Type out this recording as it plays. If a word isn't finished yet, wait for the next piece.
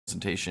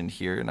presentation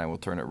here, and I will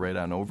turn it right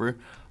on over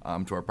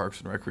to our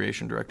Parks and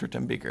Recreation Director,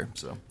 Tim Beaker.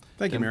 So,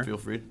 thank you, Tim, Mayor. Feel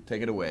free to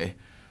take it away.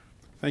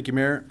 Thank you,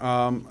 Mayor.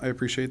 I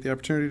appreciate the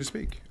opportunity to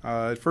speak.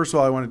 First of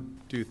all, I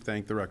want to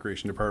thank the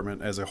Recreation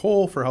Department as a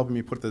whole for helping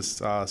me put this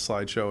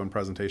slideshow and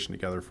presentation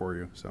together for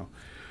you. So,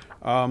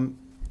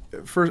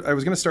 first, I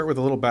was going to start with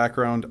a little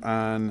background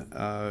on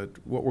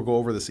what we'll go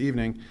over this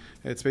evening.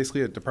 It's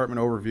basically a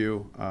department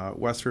overview,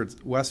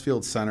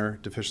 Westfield Center,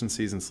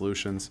 deficiencies and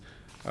solutions,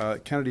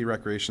 Kennedy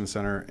Recreation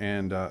Center,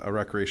 and a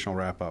recreational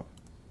wrap-up.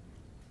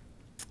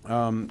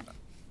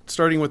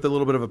 Starting with a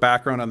little bit of a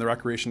background on the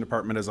Recreation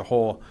Department as a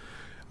whole.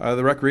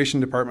 The Recreation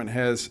Department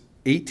has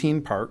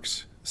 18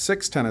 parks,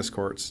 6 tennis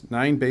courts,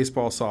 9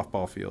 baseball,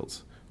 softball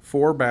fields,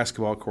 4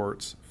 basketball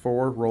courts,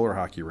 4 roller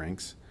hockey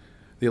rinks,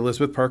 the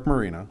Elizabeth Park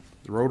Marina,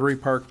 the Rotary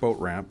Park Boat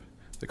Ramp,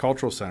 the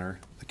Cultural Center,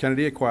 the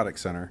Kennedy Aquatic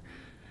Center,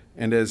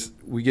 and as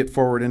we get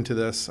forward into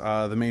this,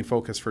 the main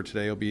focus for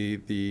today will be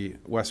the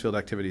Westfield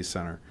Activities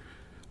Center.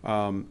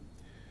 The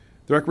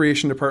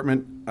Recreation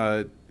Department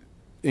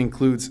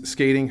includes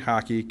skating,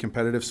 hockey,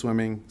 competitive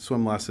swimming,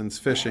 swim lessons,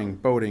 fishing,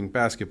 boating,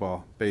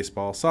 basketball,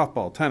 baseball,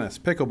 softball, tennis,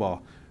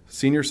 pickleball,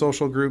 senior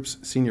social groups,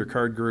 senior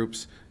card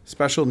groups,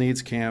 special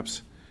needs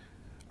camps,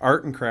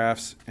 art and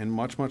crafts, and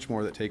much, much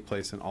more that take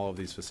place in all of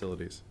these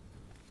facilities.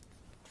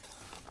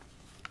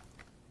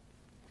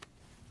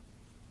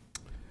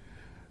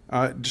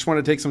 Just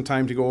want to take some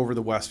time to go over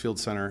the Westfield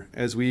Center.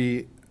 As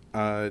we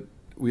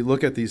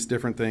look at these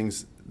different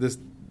things,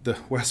 the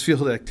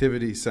Westfield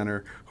Activity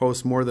Center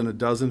hosts more than a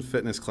dozen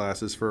fitness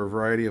classes for a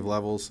variety of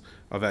levels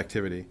of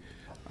activity.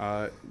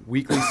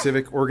 Weekly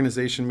civic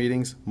organization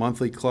meetings,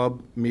 monthly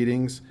club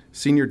meetings,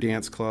 senior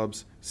dance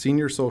clubs,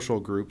 senior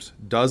social groups,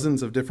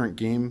 dozens of different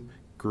game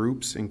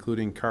groups,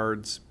 including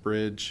cards,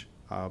 bridge,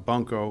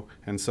 bunco,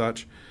 and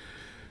such,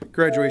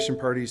 graduation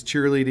parties,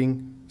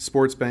 cheerleading,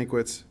 sports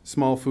banquets,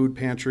 small food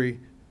pantry,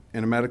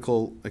 and a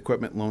medical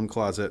equipment loan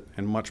closet,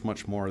 and much,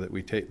 much more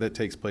that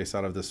takes place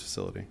out of this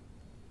facility.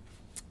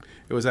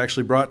 It was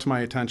actually brought to my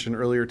attention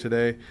earlier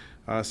today.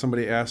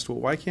 Somebody asked, well,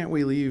 why can't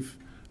we leave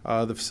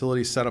the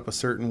facility set up a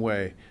certain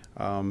way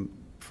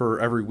for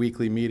every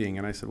weekly meeting?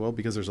 And I said, well,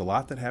 because there's a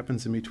lot that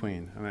happens in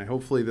between. And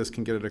hopefully this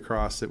can get it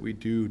across that we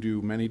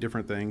do many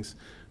different things.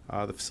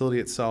 The facility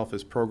itself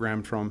is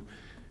programmed from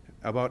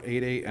about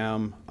 8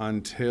 a.m.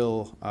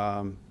 until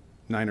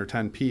 9 or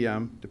 10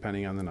 p.m.,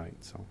 depending on the night.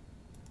 So.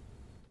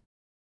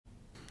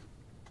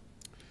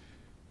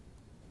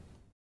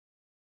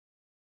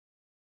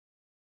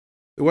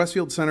 The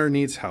Westfield Center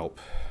needs help.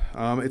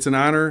 It's an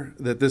honor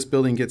that this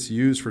building gets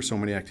used for so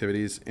many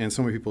activities, and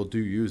so many people do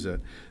use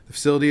it. The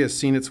facility has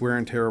seen its wear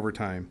and tear over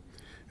time.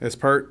 As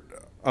part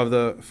of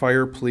the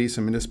Fire, Police,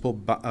 and Municipal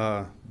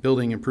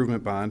Building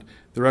Improvement Bond,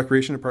 the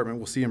Recreation Department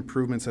will see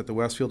improvements at the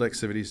Westfield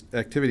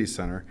Activities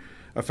Center,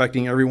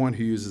 affecting everyone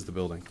who uses the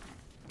building.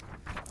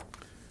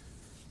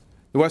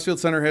 The Westfield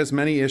Center has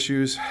many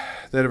issues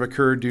that have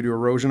occurred due to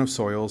erosion of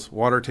soils,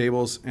 water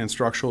tables, and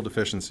structural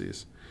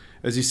deficiencies.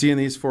 As you see in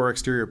these 4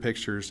 exterior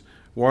pictures,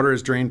 water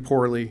is drained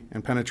poorly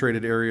and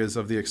penetrated areas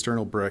of the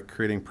external brick,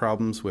 creating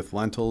problems with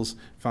lintels,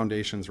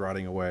 foundations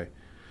rotting away.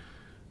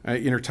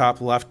 In your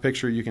top left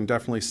picture, you can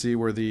definitely see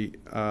where the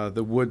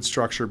wood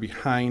structure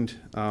behind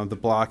the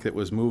block that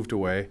was moved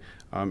away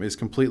is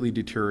completely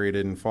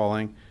deteriorated and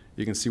falling.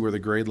 You can see where the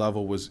grade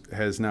level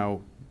has now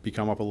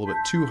become up a little bit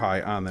too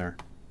high on there.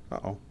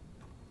 Uh-oh.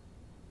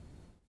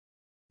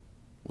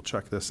 We'll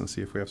check this and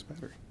see if we have some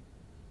battery.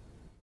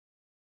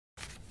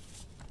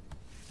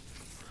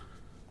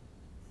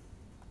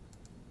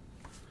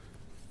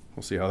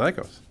 We'll see how that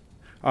goes.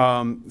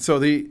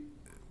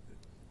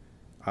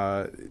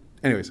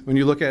 Anyways, when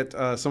you look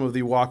at some of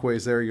the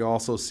walkways there, you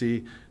also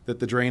see that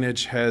the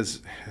drainage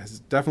has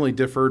definitely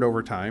differed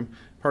over time.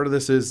 Part of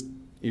this is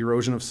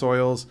erosion of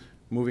soils,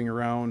 moving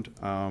around,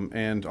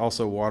 and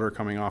also water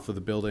coming off of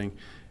the building.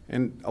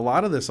 And a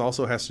lot of this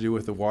also has to do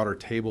with the water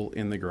table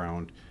in the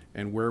ground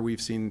and where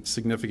we've seen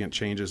significant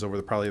changes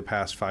over probably the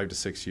past 5 to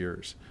 6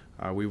 years.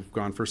 We've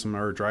gone for some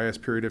of our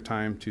driest period of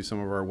time to some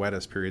of our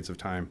wettest periods of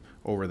time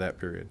over that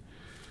period.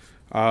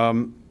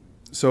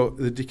 So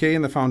the decay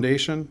in the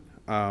foundation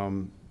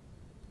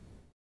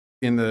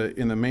in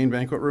the main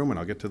banquet room, and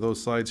I'll get to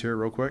those slides here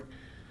real quick.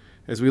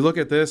 As we look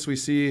at this, we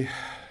see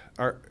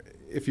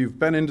if you've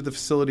been into the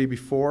facility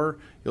before,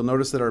 you'll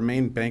notice that our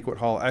main banquet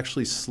hall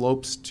actually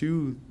slopes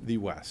to the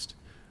west.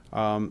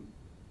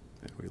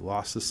 We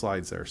lost the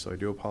slides there, so I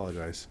do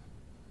apologize.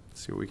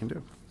 Let's see what we can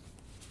do.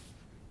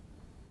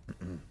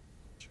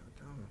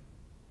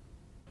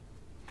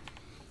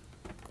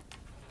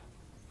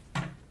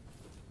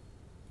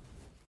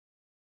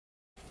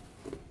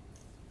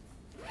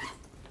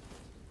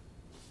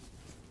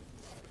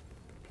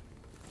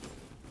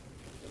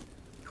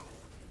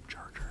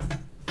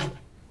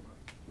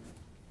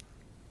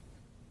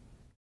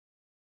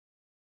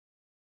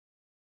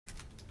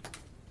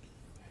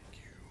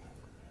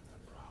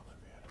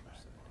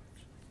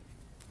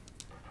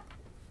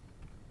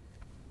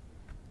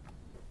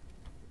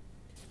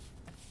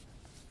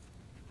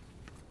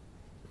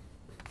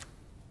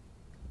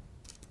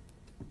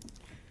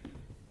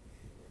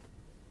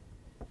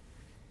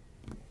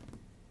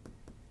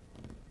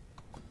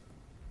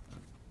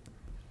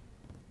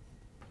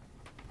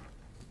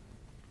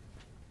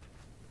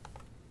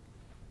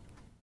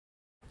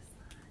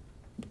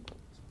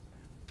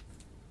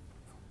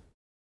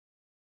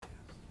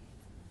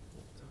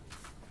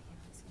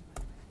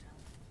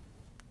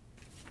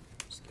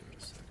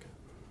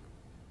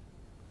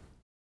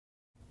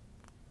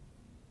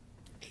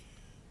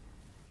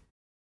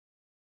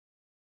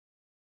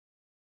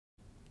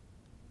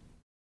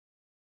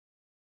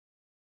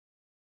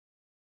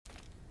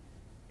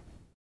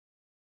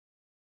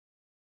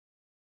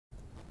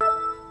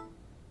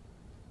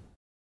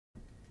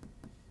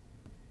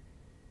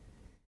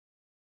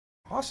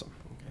 Awesome.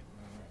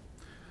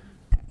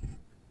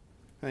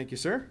 Thank you,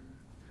 sir.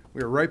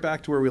 We are right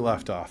back to where we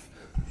left off.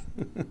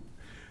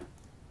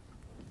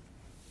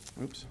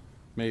 Oops,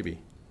 maybe.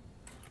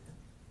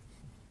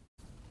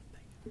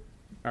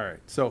 All right,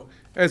 so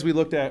as we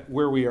looked at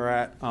where we are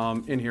at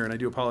in here, and I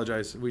do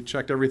apologize, we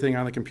checked everything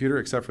on the computer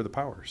except for the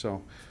power,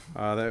 so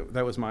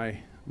that was my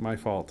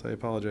fault. I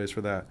apologize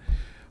for that.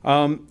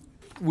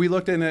 We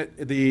looked in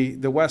at the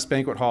West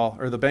Banquet Hall,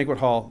 or the banquet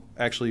hall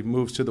actually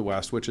moves to the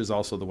west, which is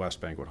also the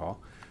West Banquet Hall.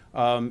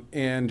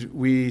 And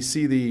we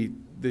see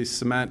the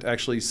cement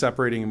actually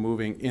separating and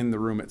moving in the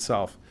room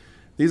itself.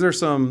 These are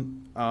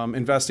some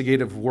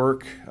investigative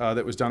work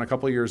that was done a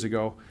couple years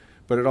ago,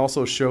 but it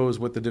also shows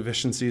what the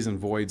deficiencies and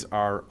voids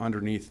are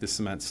underneath the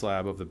cement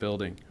slab of the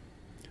building.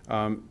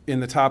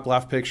 In the top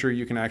left picture,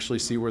 you can actually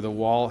see where the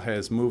wall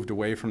has moved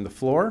away from the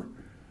floor.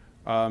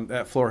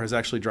 That floor has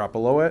actually dropped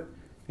below it.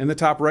 In the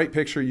top right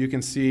picture, you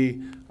can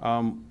see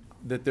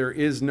that there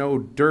is no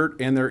dirt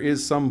and there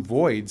is some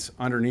voids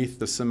underneath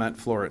the cement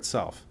floor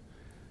itself.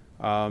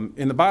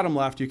 In the bottom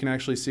left, you can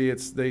actually see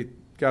they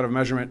got a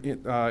measurement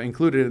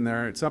included in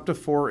there. It's up to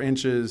 4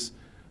 inches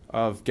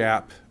of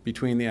gap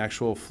between the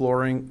actual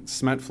flooring,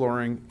 cement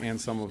flooring, and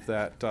some of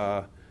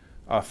that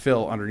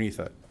fill underneath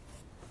it.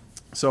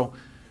 So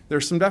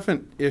there's some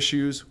definite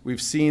issues.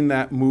 We've seen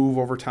that move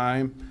over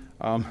time.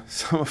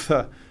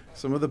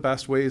 Some of the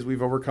best ways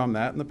we've overcome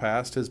that in the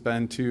past has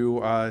been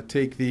to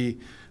take the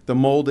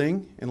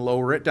molding and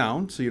lower it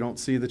down so you don't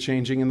see the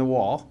changing in the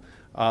wall.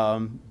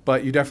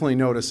 But you definitely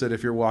notice it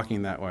if you're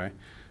walking that way.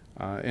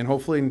 And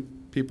hopefully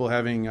people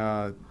having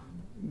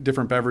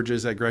different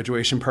beverages at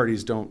graduation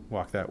parties don't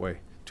walk that way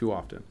too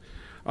often.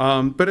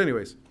 But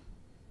anyways,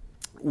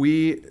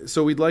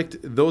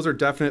 those are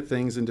definite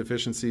things and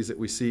deficiencies that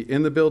we see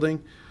in the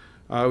building.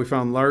 We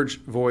found large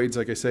voids,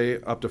 like I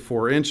say, up to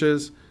 4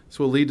 inches. This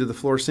will lead to the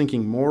floor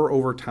sinking more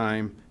over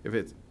time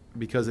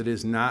because it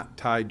is not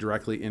tied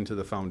directly into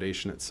the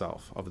foundation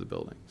itself of the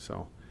building.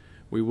 So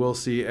we will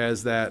see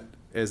as that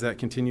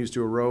continues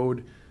to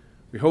erode.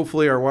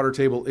 Hopefully our water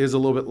table is a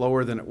little bit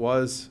lower than it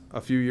was a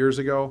few years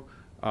ago.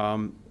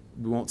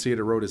 We won't see it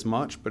erode as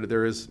much, but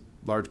there is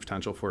large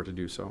potential for it to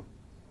do so.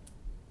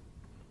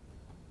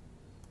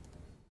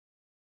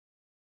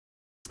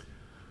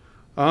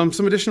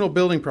 Some additional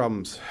building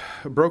problems.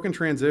 Broken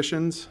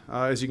transitions,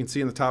 as you can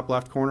see in the top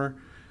left corner,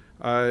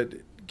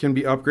 can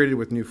be upgraded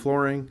with new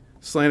flooring.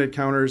 Slanted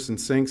counters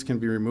and sinks can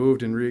be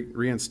removed and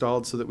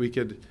reinstalled so that we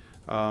could,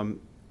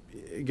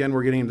 again,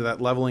 we're getting into that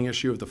leveling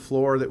issue of the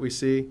floor that we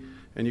see.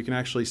 And you can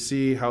actually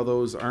see how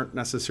those aren't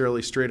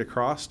necessarily straight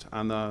across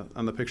on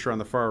the picture on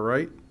the far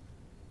right.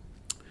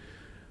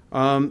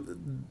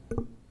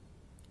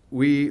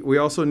 We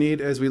also need,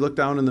 as we look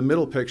down in the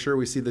middle picture,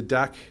 we see the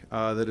deck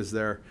that is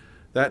there.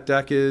 That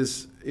deck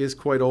is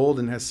quite old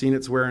and has seen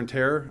its wear and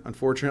tear.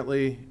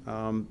 Unfortunately,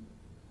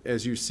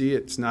 as you see,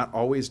 it's not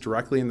always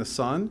directly in the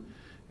sun.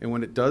 And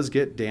when it does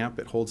get damp,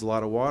 it holds a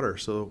lot of water.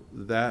 So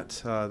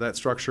that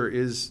structure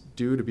is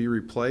due to be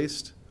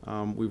replaced.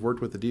 We've worked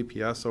with the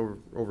DPS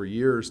over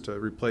years to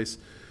replace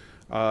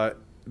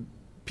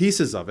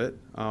pieces of it,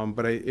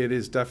 but it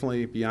is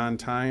definitely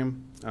beyond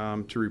time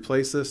to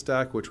replace this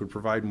deck, which would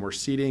provide more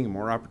seating and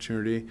more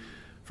opportunity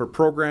for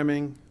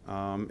programming.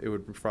 It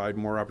would provide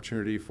more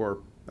opportunity for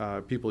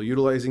people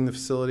utilizing the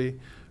facility.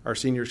 Our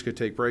seniors could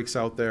take breaks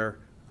out there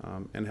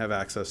and have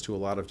access to a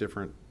lot of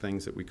different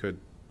things that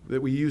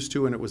we used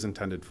to and it was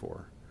intended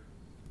for.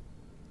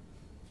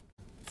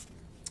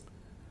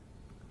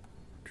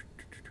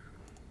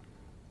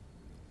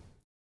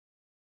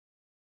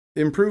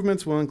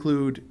 Improvements will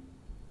include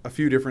a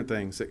few different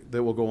things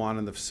that will go on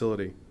in the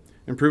facility.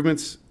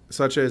 Improvements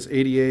such as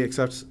ADA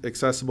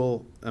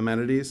accessible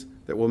amenities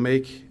that will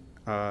make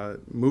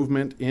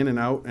movement in and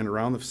out and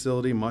around the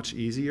facility much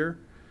easier.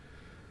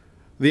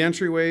 The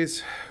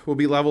entryways will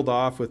be leveled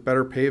off with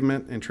better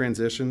pavement and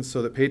transitions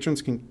so that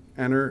patrons can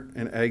enter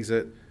and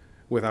exit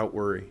without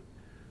worry.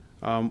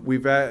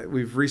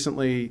 We've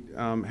recently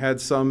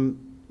had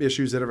some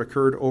issues that have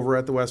occurred over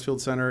at the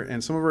Westfield Center,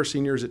 and some of our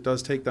seniors, it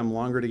does take them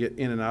longer to get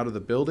in and out of the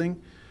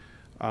building.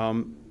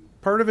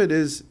 Part of it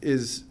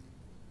is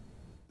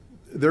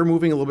they're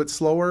moving a little bit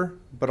slower,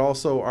 but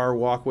also our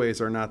walkways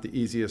are not the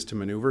easiest to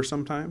maneuver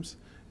sometimes.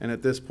 And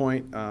at this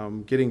point,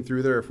 getting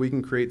through there, if we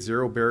can create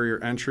zero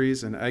barrier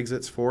entries and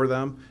exits for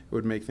them, it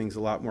would make things a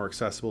lot more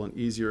accessible and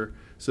easier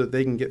so that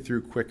they can get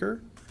through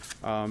quicker,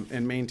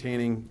 and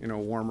maintaining a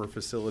warmer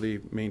facility,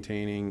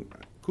 maintaining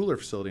a cooler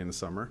facility in the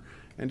summer,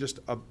 and just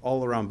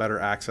all around better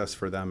access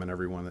for them and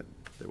everyone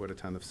that would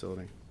attend the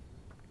facility.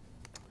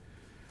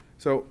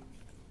 So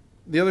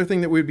the other thing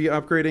that we'd be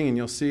upgrading, and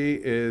you'll see,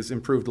 is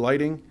improved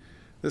lighting.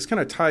 This kind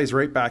of ties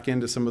right back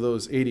into some of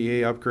those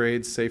ADA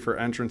upgrades, safer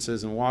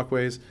entrances and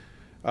walkways,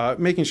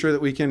 making sure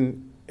that we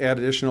can add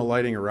additional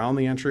lighting around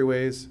the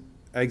entryways,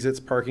 exits,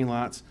 parking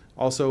lots,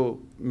 also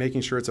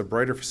making sure it's a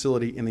brighter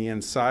facility in the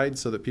inside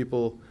so that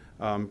people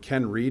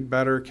can read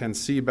better, can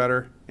see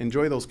better,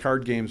 enjoy those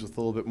card games with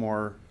a little bit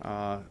more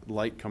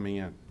light coming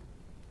in.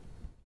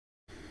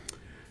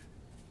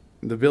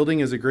 The building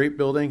is a great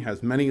building,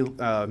 has many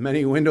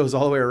windows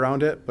all the way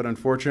around it, but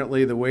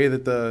unfortunately the way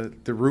that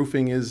the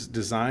roofing is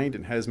designed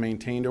and has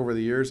maintained over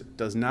the years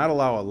does not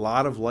allow a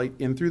lot of light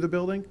in through the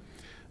building.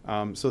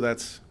 So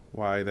that's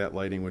why that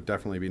lighting would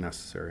definitely be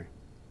necessary.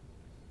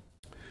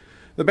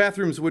 The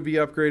bathrooms would be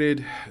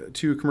upgraded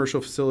to commercial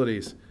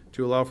facilities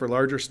to allow for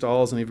larger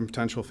stalls and even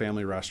potential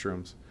family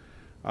restrooms.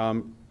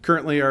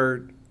 Currently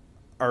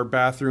our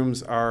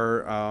bathrooms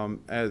are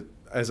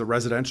as a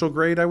residential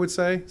grade, I would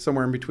say,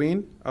 somewhere in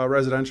between a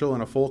residential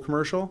and a full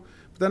commercial.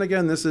 But then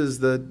again, this is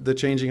the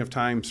changing of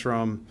times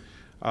from,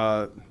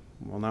 well,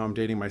 now I'm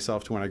dating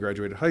myself to when I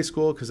graduated high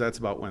school, because that's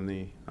about when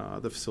the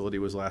facility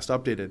was last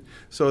updated.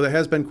 So that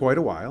has been quite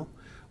a while.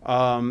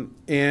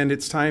 And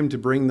it's time to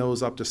bring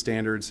those up to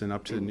standards and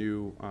up to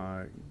new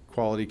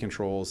quality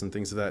controls and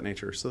things of that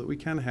nature, so that we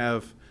can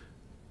have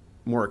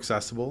more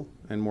accessible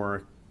and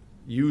more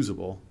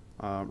usable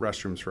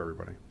restrooms for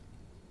everybody.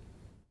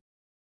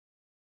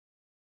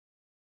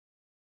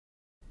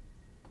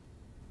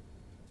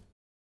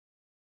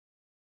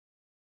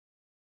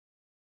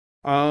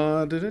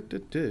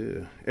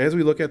 As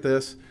we look at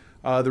this,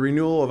 the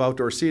renewal of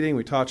outdoor seating,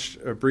 we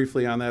touched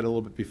briefly on that a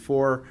little bit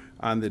before,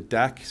 on the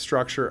deck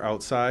structure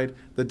outside.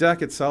 The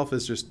deck itself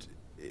is just,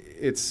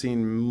 it's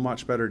seen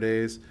much better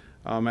days.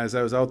 As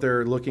I was out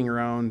there looking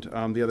around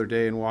the other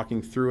day and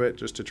walking through it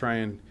just to try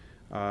and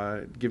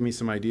give me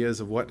some ideas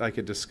of what I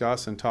could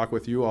discuss and talk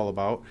with you all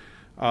about.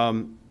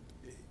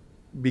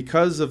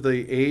 Because of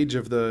the age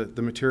of the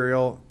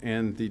material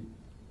and the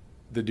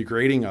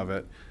degrading of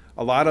it,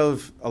 a lot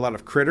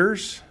of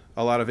critters,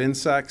 a lot of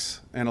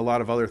insects, and a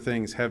lot of other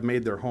things have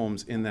made their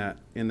homes in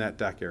that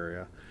deck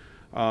area.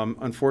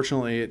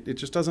 Unfortunately, it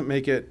just doesn't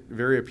make it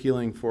very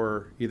appealing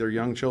for either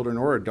young children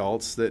or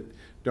adults that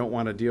don't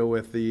want to deal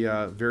with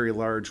the very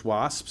large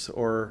wasps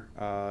or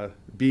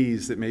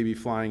bees that may be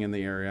flying in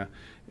the area.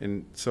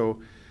 And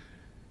so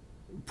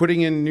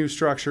putting in new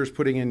structures,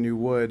 putting in new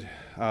wood,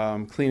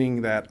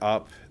 cleaning that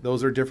up,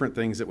 those are different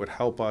things that would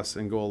help us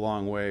and go a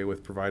long way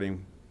with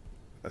providing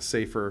a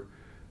safer,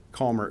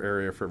 calmer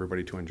area for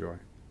everybody to enjoy.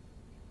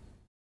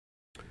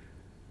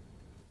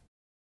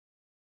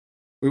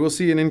 We will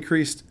see an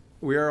increased,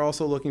 we are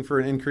also looking for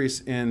an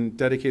increase in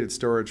dedicated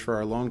storage for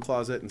our loan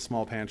closet and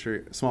small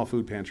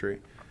food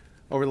pantry.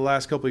 Over the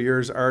last couple of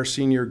years, our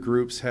senior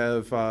groups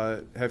have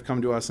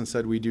come to us and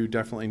said we do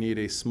definitely need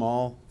a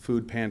small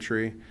food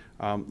pantry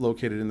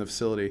located in the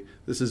facility.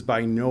 This is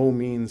by no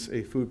means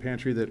a food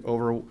pantry that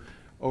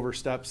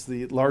oversteps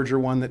the larger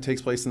one that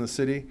takes place in the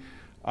city.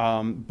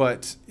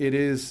 But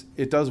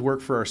it does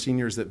work for our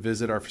seniors that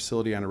visit our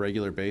facility on a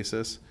regular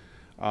basis.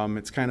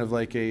 It's kind of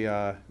like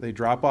they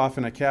drop off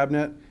in a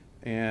cabinet,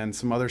 and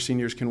some other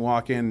seniors can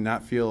walk in and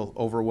not feel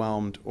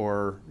overwhelmed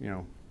or,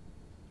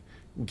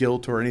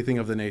 guilt or anything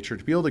of the nature,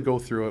 to be able to go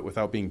through it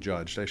without being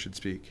judged, I should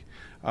speak.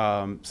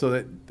 So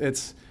that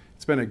it's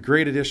been a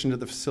great addition to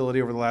the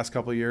facility over the last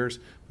couple of years.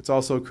 It's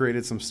also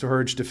created some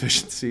storage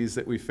deficiencies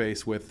that we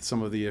face with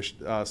some of the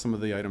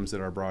items that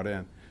are brought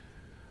in.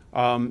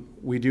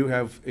 We do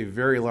have a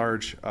very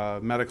large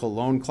medical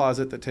loan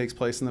closet that takes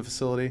place in the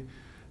facility.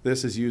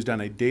 This is used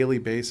on a daily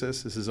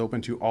basis. This is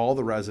open to all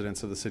the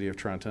residents of the city of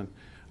Trenton,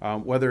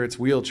 whether it's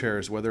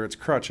wheelchairs, whether it's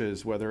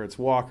crutches, whether it's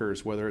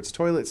walkers, whether it's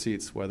toilet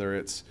seats, whether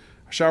it's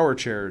shower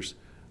chairs,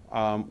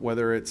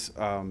 whether it's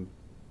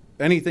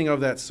anything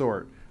of that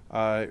sort.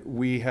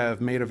 We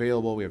have made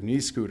available, we have knee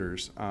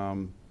scooters.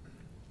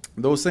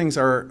 Those things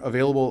are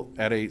available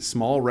at a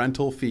small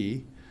rental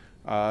fee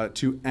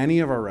to any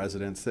of our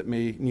residents that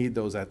may need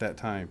those at that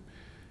time.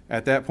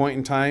 At that point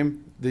in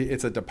time,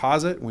 it's a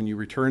deposit. When you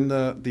return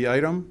the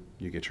item,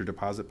 you get your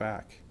deposit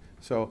back.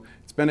 So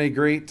it's been a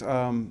great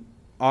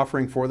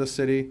offering for the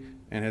city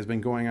and has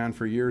been going on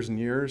for years and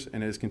years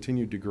and has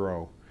continued to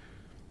grow.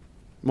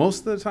 Most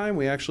of the time,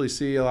 we actually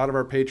see a lot of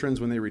our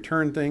patrons, when they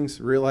return things,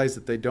 realize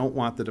that they don't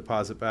want the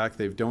deposit back.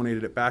 They've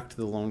donated it back to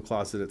the loan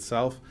closet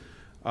itself.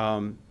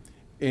 And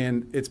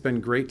it's been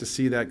great to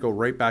see that go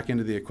right back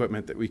into the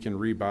equipment that we can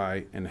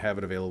rebuy and have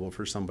it available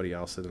for somebody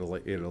else at a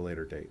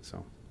later date.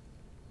 So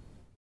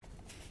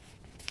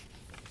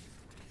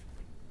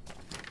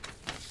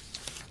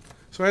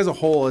as a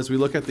whole, as we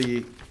look at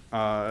the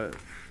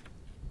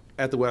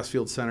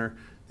Westfield Center,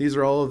 these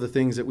are all of the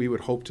things that we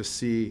would hope to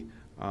see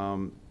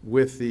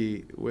with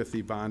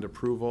the bond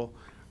approval,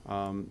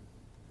 and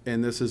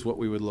this is what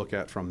we would look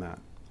at from that.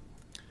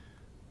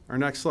 Our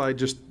next slide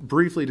just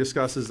briefly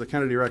discusses the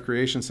Kennedy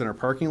Recreation Center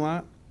parking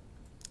lot.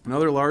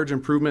 Another large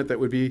improvement that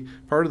would be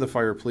part of the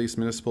Fire Police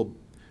Municipal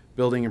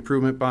Building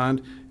Improvement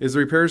Bond is the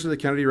repairs to the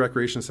Kennedy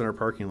Recreation Center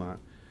parking lot.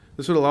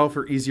 This would allow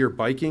for easier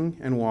biking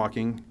and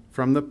walking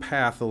from the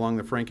path along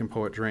the Frank and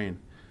Poet Drain.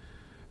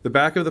 The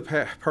back of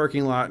the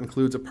parking lot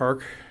includes a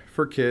park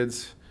for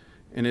kids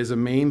and is a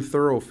main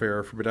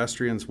thoroughfare for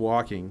pedestrians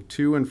walking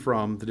to and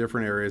from the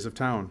different areas of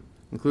town,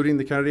 including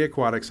the Kennedy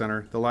Aquatic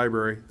Center, the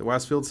library, the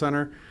Westfield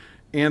Center,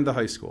 and the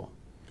high school.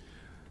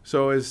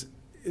 So as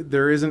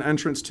there is an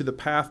entrance to the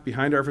path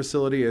behind our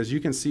facility, as you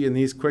can see in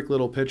these quick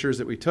little pictures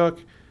that we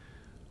took.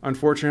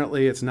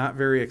 Unfortunately, it's not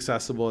very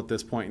accessible at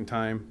this point in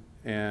time.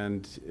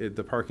 and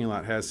the parking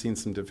lot has seen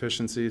some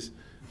deficiencies,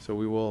 so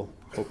we will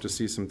hope to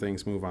see some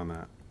things move on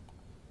that.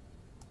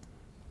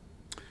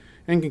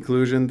 In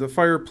conclusion, the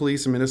fire,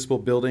 police, and municipal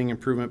building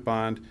improvement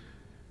bond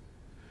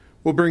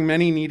will bring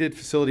many needed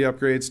facility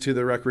upgrades to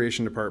the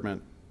recreation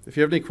department. If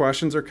you have any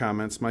questions or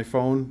comments, my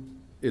phone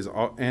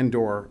and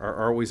door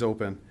are always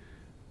open.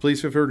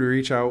 Please feel free to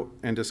reach out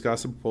and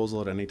discuss a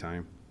proposal at any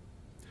time.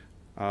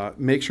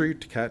 Make sure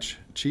to catch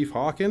Chief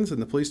Hawkins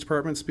and the police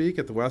department speak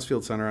at the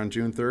Westfield Center on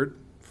June 3rd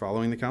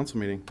following the council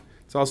meeting.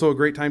 It's also a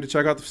great time to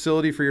check out the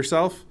facility for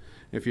yourself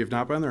if you have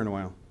not been there in a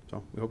while.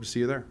 So we hope to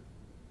see you there.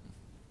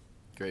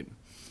 Great.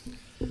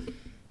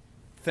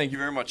 Thank you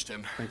very much,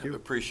 Tim. Thank you.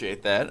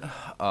 Appreciate that.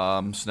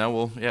 So now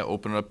we'll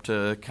open it up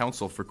to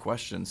council for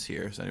questions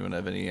here. Does anyone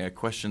have any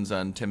questions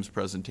on Tim's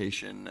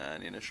presentation?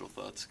 Any initial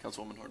thoughts?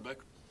 Councilwoman Hornbeck?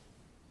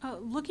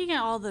 Looking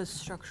at all the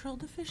structural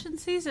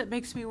deficiencies, it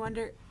makes me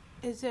wonder,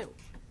 is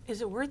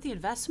it worth the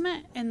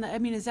investment?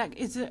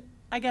 Is it,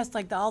 I guess,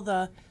 like all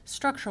the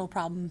structural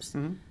problems,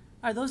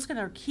 are those going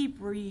to keep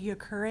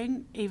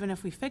reoccurring even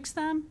if we fix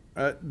them?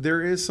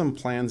 There is some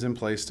plans in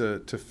place to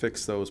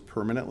fix those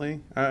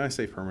permanently. I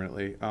say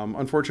permanently.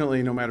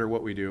 Unfortunately, no matter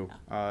what we do,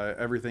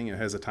 everything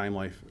has a time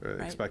life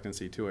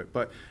expectancy to it.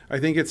 But I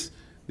think it's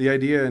the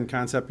idea and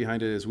concept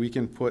behind it is we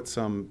can put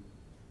some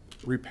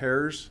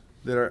repairs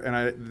that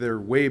are, they're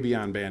way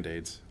beyond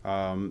Band-Aids.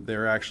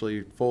 They're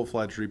actually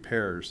full-fledged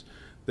repairs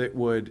that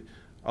would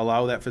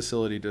allow that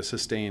facility to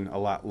sustain a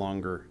lot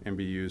longer and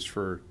be used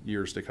for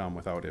years to come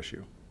without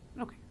issue.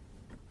 Okay.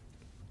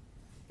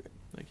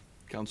 Thank you.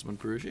 Councilman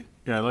Perugia?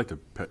 Yeah, I'd like to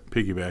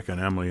piggyback on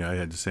Emily. I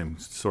had the same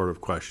sort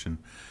of question,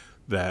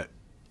 that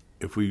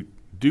if we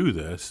do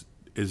this,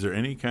 is there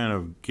any kind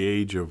of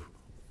gauge of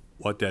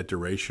what that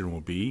duration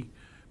will be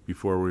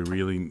before we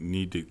really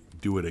need to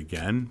do it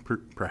again,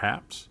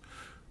 perhaps?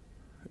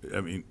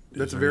 I mean,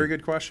 that's a very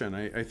good question.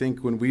 I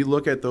think when we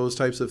look at those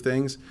types of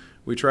things,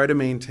 we try to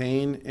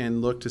maintain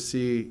and look to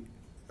see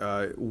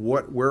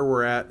where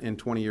we're at in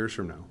 20 years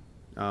from now.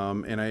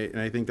 And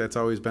I think that's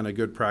always been a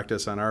good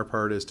practice on our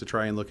part, is to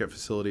try and look at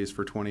facilities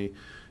for 20,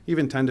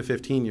 even 10 to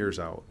 15 years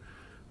out.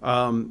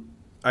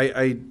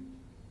 I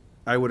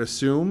would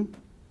assume,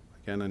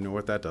 again, I know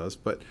what that does,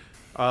 but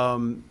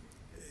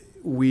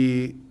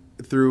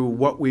through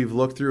what we've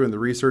looked through and the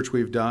research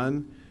we've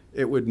done,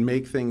 it would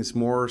make things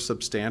more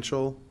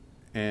substantial,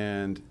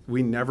 and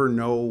we never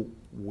know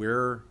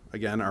where,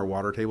 again, our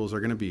water tables are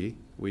going to be.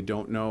 We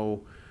don't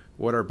know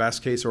what our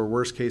best case or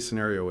worst case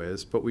scenario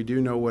is, but we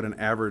do know what an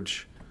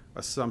average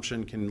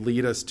assumption can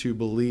lead us to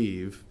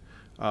believe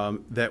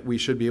that we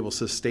should be able to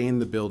sustain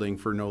the building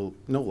for no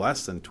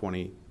less than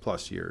 20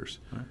 plus years.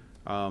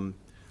 Right.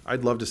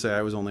 I'd love to say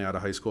I was only out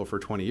of high school for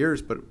 20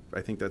 years, but I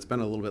think that's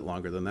been a little bit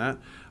longer than that.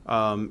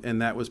 And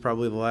that was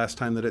probably the last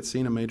time that it's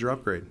seen a major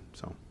upgrade.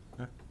 So.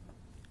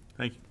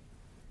 Thank you.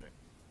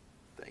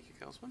 Thank you,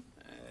 Councilman.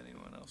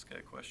 Anyone else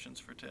got questions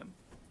for Tim?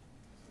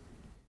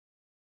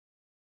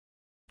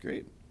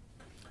 Great.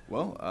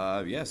 Well,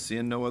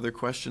 seeing no other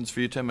questions for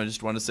you, Tim, I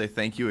just want to say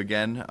thank you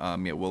again.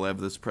 We'll have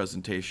this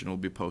presentation will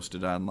be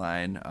posted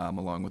online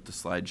along with the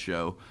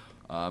slideshow.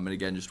 And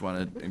again, just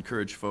want to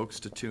encourage folks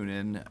to tune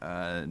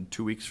in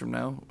 2 weeks from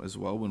now as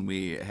well, when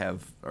we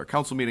have our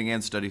council meeting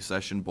and study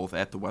session both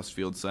at the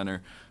Westfield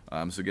Center.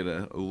 So get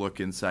a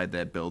look inside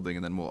that building,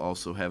 and then we'll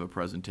also have a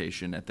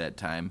presentation at that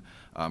time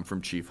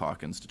from Chief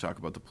Hawkins to talk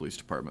about the police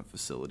department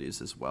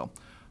facilities as well.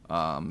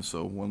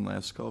 So one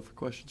last call for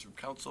questions from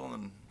council,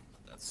 and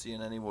not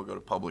seeing any, we'll go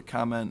to public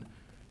comment.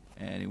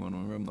 Anyone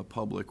from the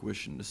public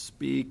wishing to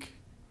speak?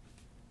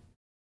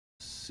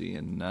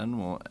 Seeing none,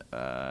 we'll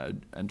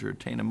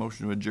entertain a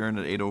motion to adjourn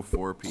at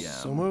 8:04 p.m.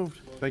 So moved.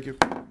 Thank you.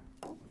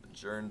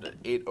 Adjourned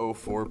at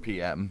 8:04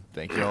 p.m.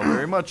 Thank you all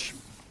very much.